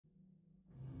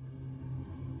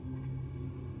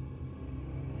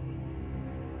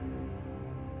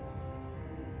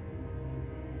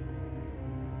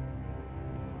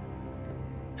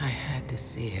to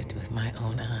see it with my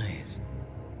own eyes.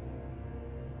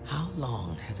 How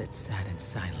long has it sat in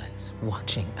silence,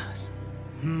 watching us?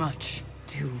 Much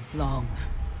too long.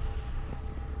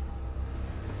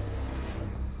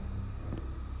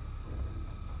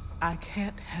 I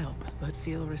can't help but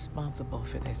feel responsible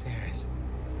for this, Eris.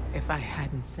 If I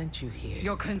hadn't sent you here...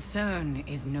 Your concern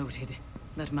is noted,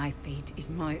 but my fate is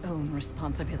my own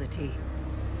responsibility.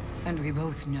 And we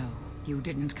both know you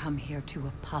didn't come here to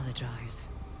apologize.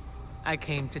 I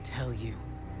came to tell you,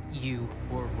 you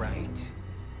were right.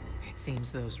 It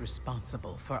seems those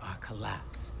responsible for our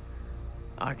collapse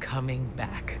are coming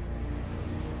back.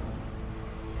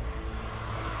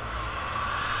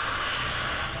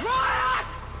 Riot!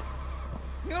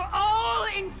 You're all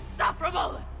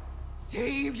insufferable!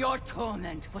 Save your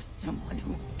torment for someone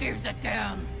who gives a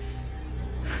damn!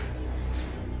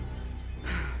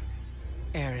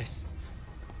 Eris,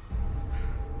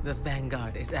 the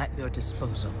Vanguard is at your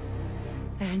disposal.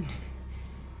 Then,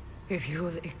 if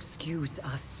you'll excuse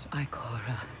us,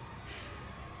 Ikora,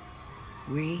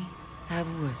 we have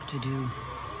work to do.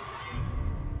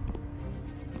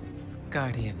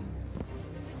 Guardian,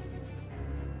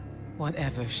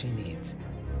 whatever she needs.